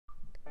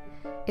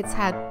It's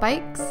had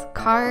bikes,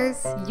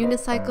 cars,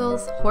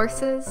 unicycles,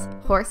 horses,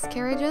 horse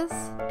carriages,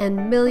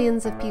 and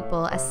millions of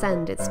people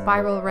ascend its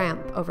spiral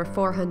ramp over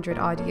 400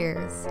 odd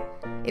years.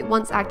 It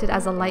once acted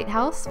as a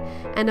lighthouse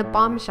and a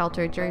bomb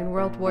shelter during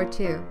World War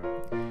II.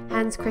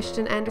 Hans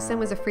Christian Andersen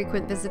was a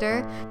frequent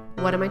visitor.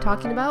 What am I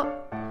talking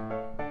about?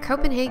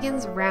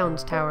 Copenhagen's Round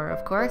Tower,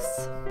 of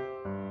course.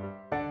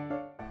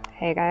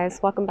 Hey guys,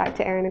 welcome back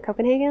to Erin in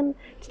Copenhagen.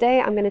 Today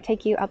I'm going to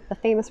take you up the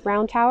famous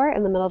Round Tower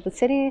in the middle of the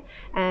city,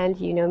 and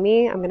you know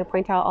me, I'm going to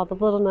point out all the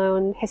little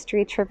known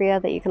history trivia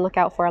that you can look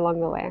out for along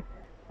the way.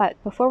 But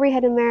before we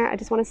head in there, I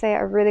just want to say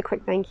a really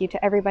quick thank you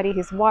to everybody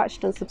who's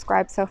watched and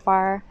subscribed so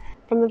far.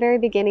 From the very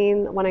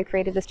beginning, when I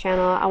created this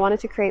channel, I wanted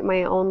to create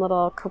my own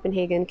little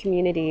Copenhagen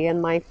community in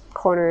my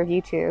corner of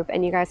YouTube,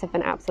 and you guys have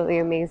been absolutely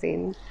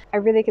amazing. I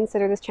really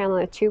consider this channel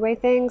a two-way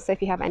thing, so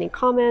if you have any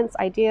comments,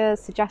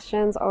 ideas,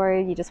 suggestions, or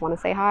you just want to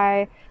say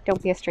hi,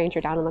 don't be a stranger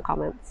down in the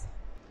comments.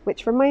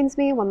 Which reminds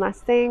me, one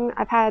last thing,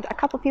 I've had a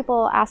couple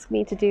people ask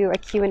me to do a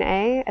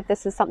Q&A. If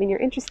this is something you're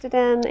interested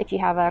in, if you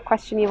have a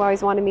question you've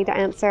always wanted me to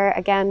answer,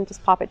 again,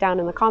 just pop it down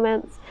in the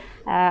comments.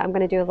 I'm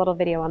going to do a little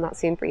video on that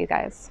soon for you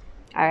guys.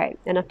 All right,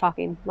 enough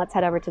talking. Let's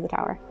head over to the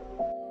tower.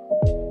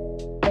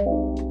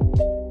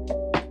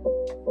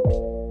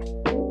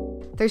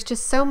 There's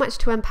just so much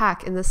to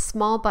unpack in this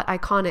small but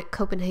iconic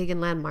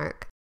Copenhagen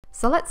landmark.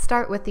 So let's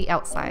start with the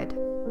outside.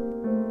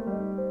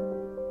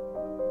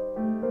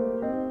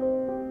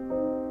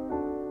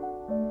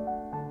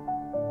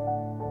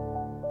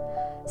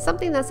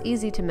 Something that's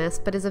easy to miss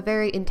but is a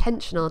very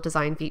intentional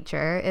design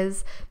feature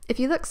is, if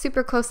you look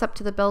super close up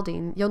to the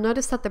building, you'll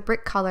notice that the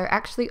brick color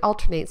actually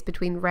alternates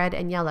between red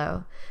and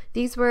yellow.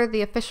 These were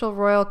the official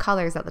royal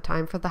colors at the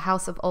time for the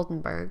House of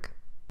Oldenburg.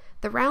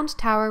 The Round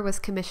Tower was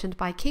commissioned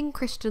by King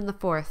Christian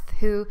IV,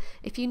 who,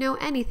 if you know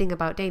anything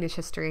about Danish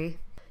history,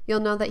 you'll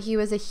know that he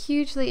was a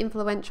hugely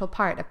influential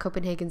part of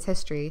Copenhagen's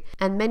history,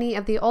 and many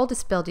of the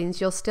oldest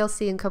buildings you'll still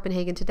see in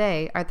Copenhagen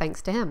today are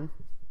thanks to him.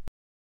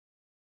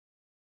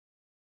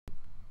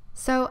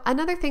 So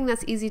another thing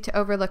that's easy to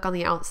overlook on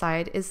the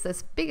outside is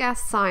this big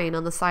ass sign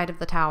on the side of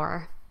the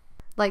tower.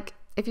 Like,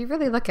 if you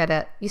really look at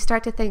it, you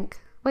start to think,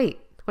 wait,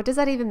 what does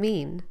that even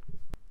mean?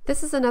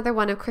 This is another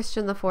one of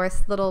Christian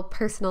IV's little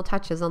personal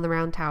touches on the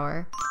Round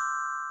Tower.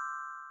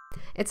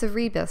 It's a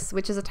rebus,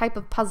 which is a type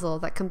of puzzle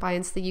that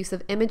combines the use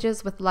of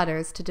images with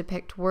letters to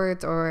depict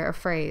words or a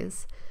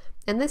phrase.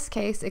 In this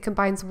case, it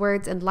combines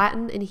words in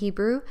Latin and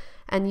Hebrew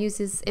and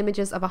uses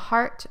images of a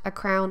heart, a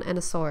crown, and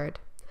a sword.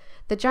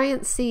 The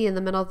giant C in the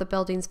middle of the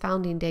building's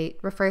founding date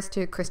refers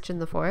to Christian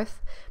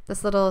IV.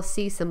 This little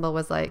C symbol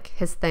was like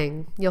his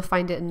thing. You'll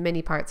find it in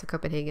many parts of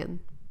Copenhagen.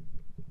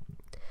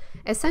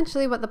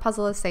 Essentially what the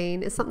puzzle is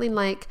saying is something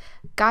like,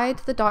 guide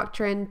the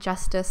doctrine,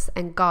 justice,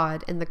 and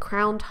God in the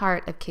crowned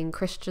heart of King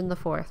Christian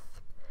IV.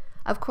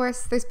 Of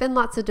course, there's been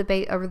lots of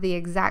debate over the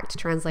exact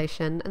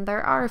translation, and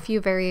there are a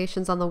few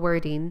variations on the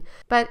wording,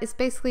 but it's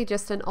basically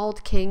just an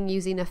old king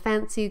using a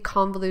fancy,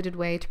 convoluted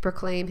way to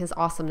proclaim his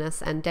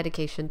awesomeness and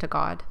dedication to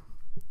God.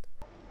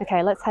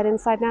 Okay, let's head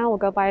inside now. We'll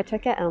go buy a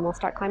ticket and we'll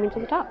start climbing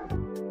to the top.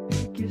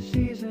 Pick your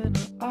season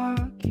or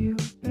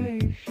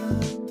occupation.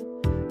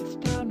 It's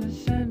time to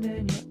send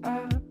in your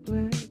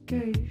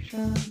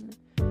application.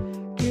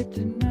 Get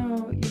to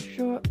know your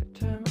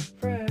short-term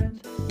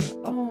friends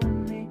you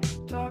only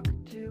talk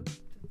to.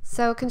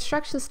 So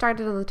construction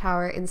started on the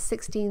tower in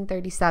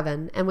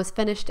 1637 and was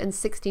finished in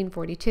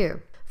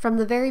 1642. From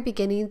the very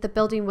beginning, the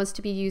building was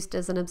to be used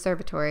as an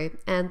observatory,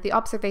 and the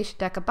observation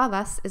deck above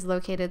us is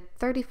located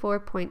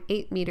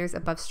 34.8 meters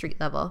above street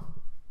level.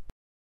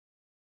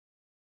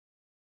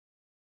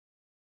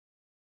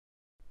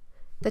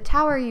 The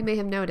tower, you may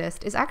have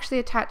noticed, is actually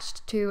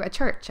attached to a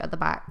church at the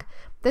back.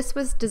 This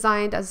was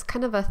designed as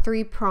kind of a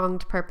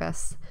three-pronged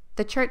purpose.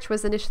 The church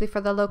was initially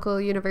for the local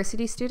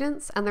university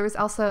students, and there was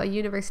also a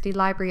university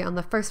library on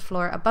the first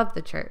floor above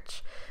the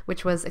church,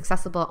 which was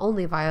accessible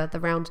only via the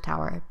Round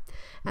Tower.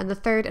 And the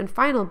third and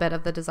final bit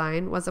of the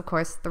design was, of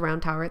course, the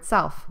Round Tower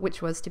itself,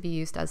 which was to be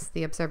used as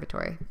the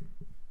observatory.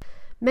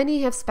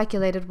 Many have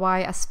speculated why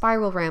a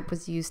spiral ramp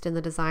was used in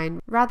the design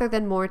rather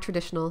than more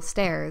traditional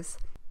stairs.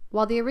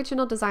 While the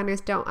original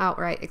designers don't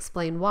outright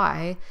explain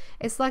why,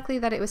 it's likely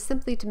that it was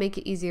simply to make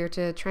it easier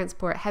to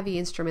transport heavy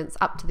instruments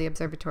up to the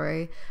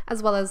observatory,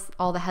 as well as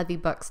all the heavy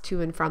books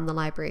to and from the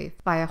library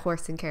via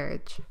horse and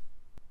carriage.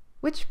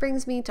 Which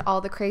brings me to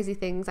all the crazy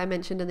things I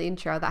mentioned in the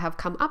intro that have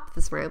come up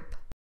this ramp.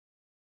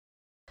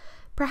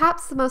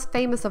 Perhaps the most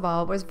famous of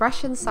all was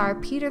Russian Tsar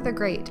Peter the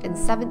Great in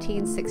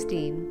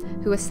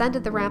 1716, who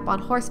ascended the ramp on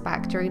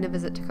horseback during a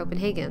visit to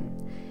Copenhagen.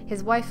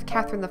 His wife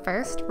Catherine I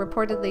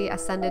reportedly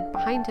ascended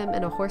behind him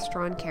in a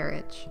horse-drawn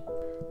carriage.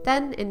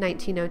 Then, in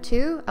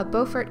 1902, a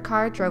Beaufort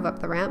car drove up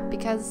the ramp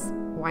because,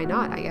 why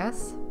not, I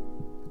guess?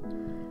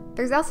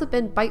 There's also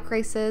been bike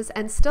races,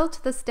 and still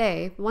to this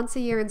day, once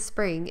a year in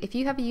spring, if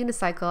you have a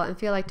unicycle and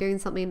feel like doing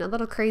something a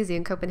little crazy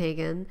in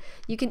Copenhagen,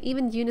 you can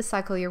even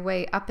unicycle your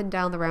way up and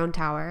down the Round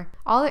Tower.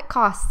 All it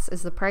costs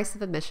is the price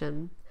of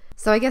admission.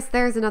 So I guess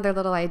there's another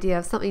little idea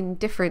of something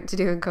different to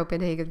do in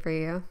Copenhagen for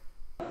you.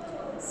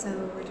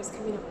 So we're just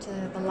coming up to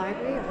the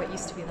library, or what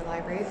used to be the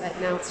library, but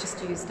now it's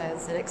just used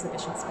as an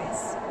exhibition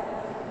space.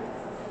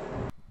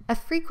 A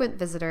frequent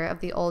visitor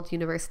of the old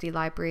university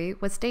library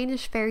was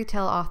Danish fairy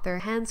tale author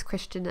Hans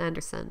Christian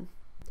Andersen.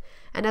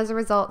 And as a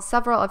result,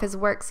 several of his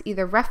works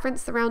either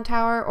reference the Round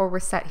Tower or were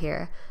set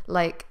here,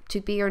 like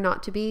To Be or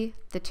Not to Be,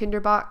 The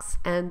Tinderbox,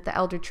 and The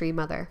Elder Tree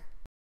Mother.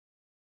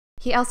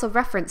 He also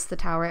referenced the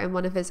tower in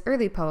one of his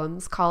early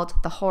poems called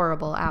The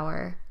Horrible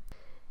Hour.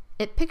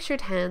 It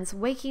pictured Hans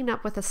waking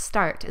up with a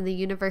start in the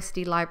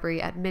university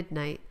library at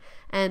midnight,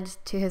 and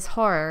to his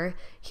horror,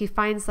 he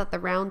finds that the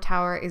Round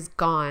Tower is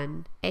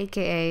gone,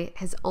 aka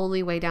his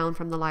only way down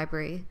from the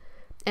library.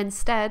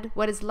 Instead,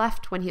 what is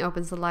left when he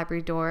opens the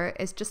library door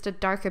is just a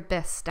dark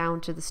abyss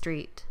down to the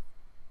street.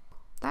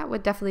 That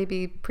would definitely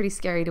be pretty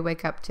scary to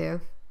wake up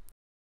to.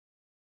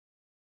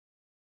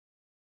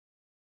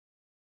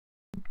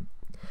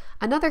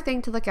 Another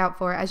thing to look out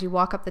for as you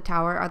walk up the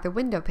tower are the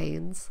window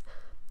panes.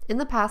 In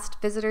the past,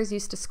 visitors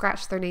used to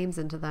scratch their names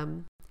into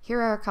them.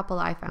 Here are a couple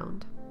I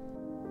found.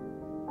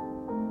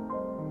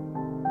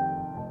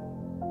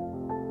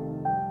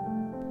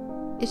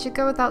 It should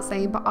go without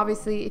saying, but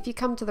obviously, if you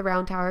come to the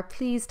Round Tower,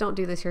 please don't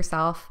do this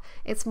yourself.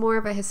 It's more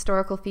of a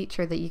historical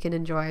feature that you can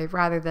enjoy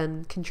rather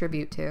than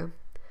contribute to.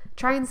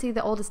 Try and see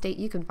the oldest date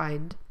you can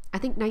find. I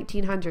think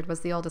 1900 was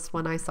the oldest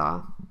one I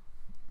saw.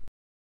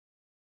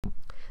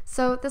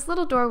 So this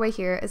little doorway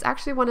here is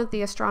actually one of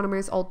the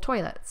astronomers' old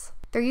toilets.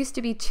 There used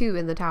to be two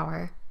in the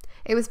tower.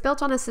 It was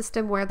built on a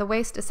system where the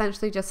waste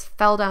essentially just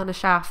fell down a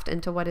shaft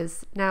into what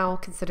is now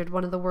considered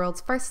one of the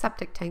world's first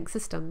septic tank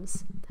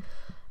systems.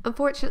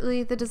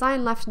 Unfortunately, the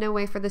design left no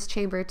way for this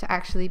chamber to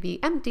actually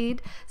be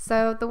emptied,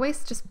 so the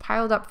waste just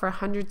piled up for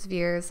hundreds of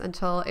years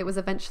until it was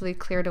eventually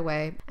cleared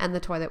away and the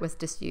toilet was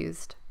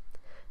disused.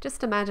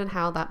 Just imagine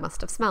how that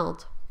must have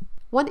smelled.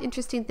 One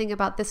interesting thing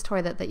about this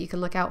toilet that you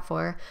can look out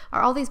for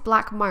are all these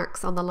black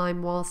marks on the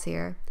lime walls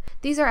here.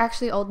 These are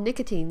actually old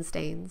nicotine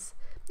stains.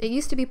 It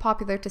used to be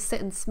popular to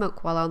sit and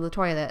smoke while on the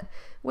toilet,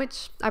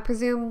 which I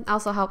presume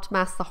also helped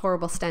mask the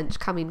horrible stench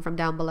coming from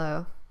down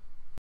below.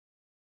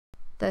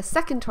 The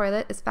second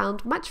toilet is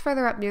found much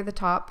further up near the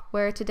top,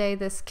 where today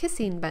this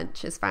kissing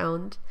bench is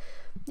found.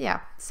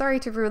 Yeah,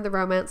 sorry to ruin the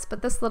romance,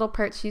 but this little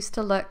perch used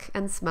to look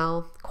and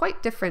smell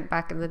quite different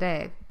back in the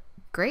day.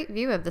 Great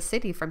view of the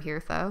city from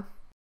here, though.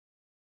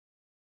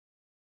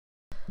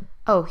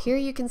 Oh, here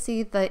you can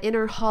see the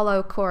inner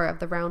hollow core of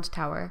the Round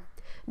Tower.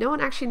 No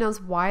one actually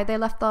knows why they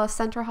left the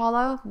center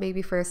hollow,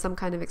 maybe for some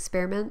kind of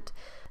experiment,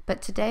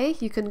 but today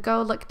you can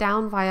go look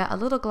down via a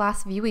little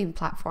glass viewing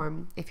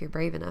platform if you're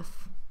brave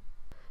enough.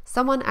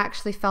 Someone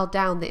actually fell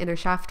down the inner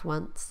shaft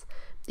once.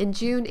 In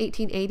June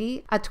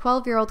 1880, a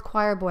 12-year-old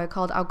choir boy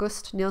called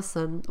August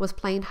Nielsen was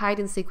playing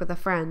hide-and-seek with a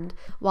friend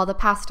while the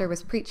pastor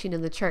was preaching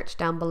in the church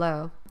down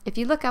below. If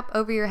you look up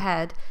over your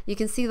head, you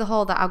can see the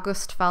hole that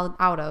August fell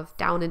out of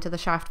down into the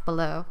shaft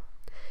below.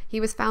 He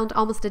was found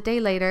almost a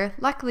day later,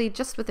 luckily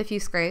just with a few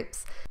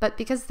scrapes, but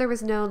because there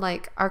was no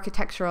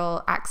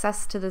architectural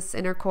access to this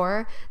inner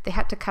core, they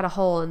had to cut a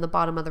hole in the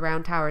bottom of the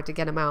Round Tower to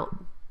get him out.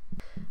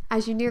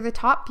 As you near the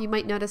top, you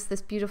might notice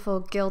this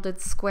beautiful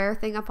gilded square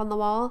thing up on the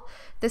wall.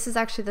 This is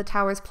actually the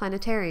tower's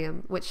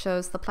planetarium, which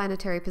shows the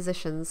planetary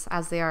positions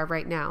as they are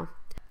right now.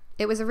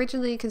 It was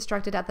originally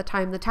constructed at the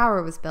time the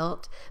tower was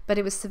built, but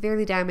it was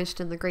severely damaged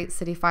in the Great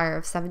City Fire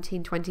of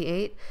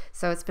 1728,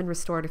 so it's been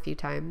restored a few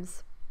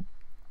times.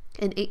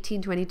 In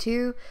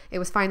 1822, it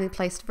was finally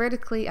placed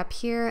vertically up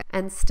here,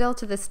 and still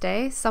to this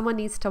day, someone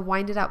needs to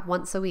wind it up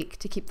once a week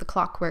to keep the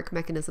clockwork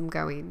mechanism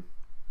going.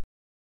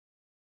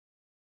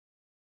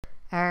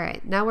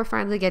 Alright, now we're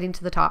finally getting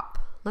to the top.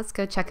 Let's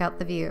go check out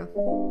the view.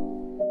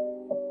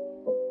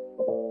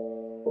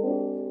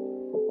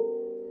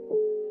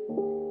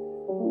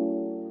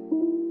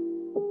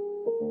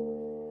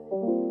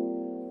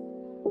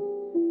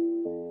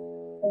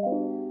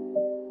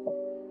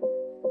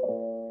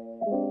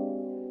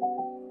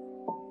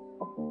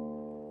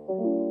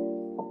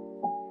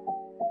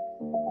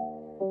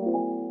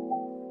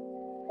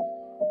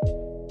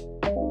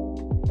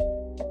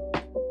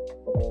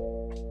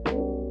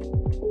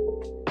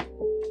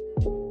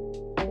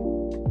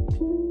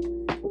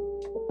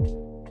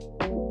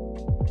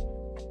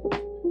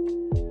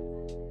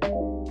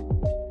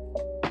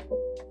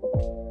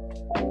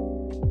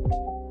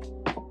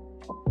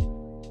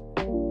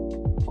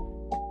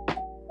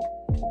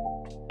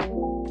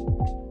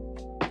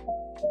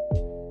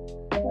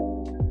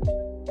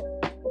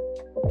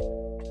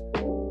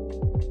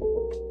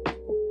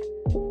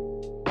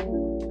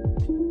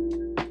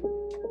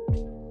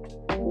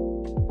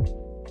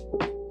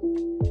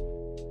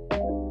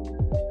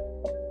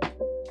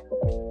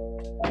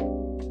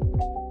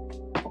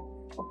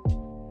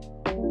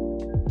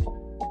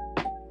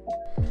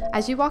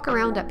 As you walk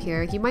around up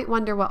here, you might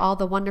wonder what all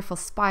the wonderful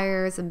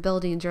spires and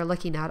buildings you're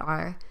looking at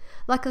are.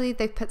 Luckily,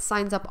 they've put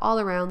signs up all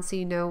around so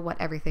you know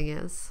what everything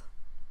is.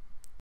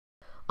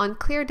 On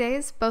clear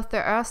days, both the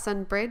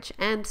𝗬𝗏𝗏𝗏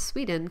and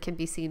Sweden can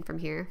be seen from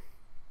here.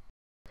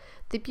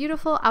 The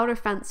beautiful outer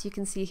fence you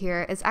can see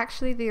here is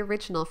actually the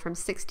original from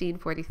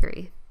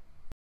 1643.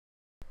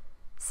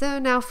 So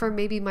now for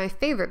maybe my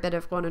favorite bit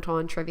of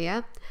Rundetårn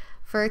trivia.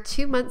 For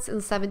 2 months in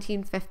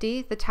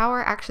 1750, the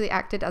tower actually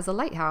acted as a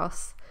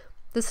lighthouse.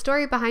 The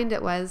story behind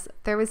it was,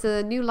 there was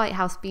a new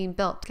lighthouse being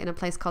built in a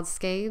place called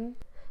𝗖𝗛𝗣𝗏.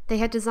 They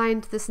had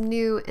designed this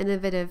new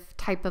innovative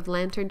type of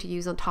lantern to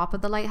use on top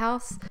of the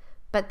lighthouse,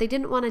 but they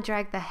didn't want to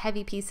drag the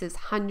heavy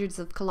pieces hundreds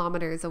of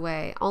kilometers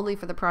away, only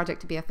for the project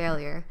to be a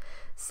failure.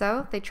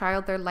 So they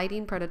trialed their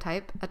lighting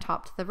prototype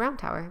atop the round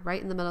tower,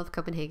 right in the middle of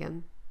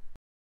Copenhagen.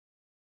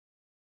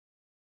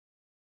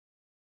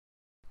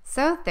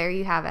 So there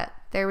you have it.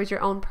 There was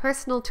your own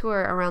personal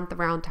tour around the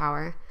round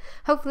tower.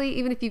 Hopefully,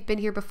 even if you've been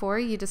here before,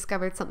 you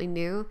discovered something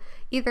new.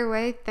 Either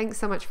way, thanks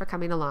so much for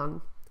coming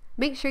along.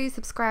 Make sure you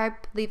subscribe,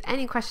 leave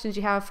any questions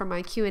you have for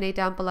my Q&A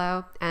down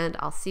below, and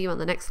I'll see you on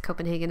the next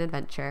Copenhagen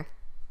adventure.